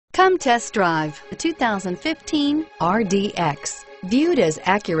Come test drive the 2015 RDX. Viewed as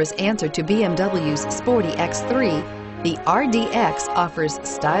Acura's answer to BMW's sporty X3, the RDX offers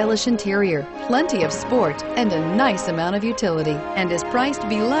stylish interior, plenty of sport, and a nice amount of utility, and is priced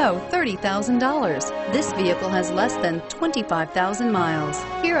below $30,000. This vehicle has less than 25,000 miles.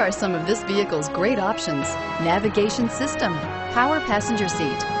 Here are some of this vehicle's great options: navigation system, power passenger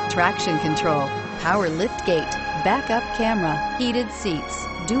seat, traction control, power liftgate, backup camera, heated seats,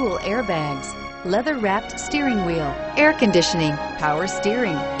 dual airbags, leather-wrapped steering wheel, air conditioning, power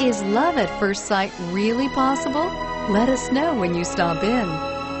steering. Is love at first sight really possible? Let us know when you stop in.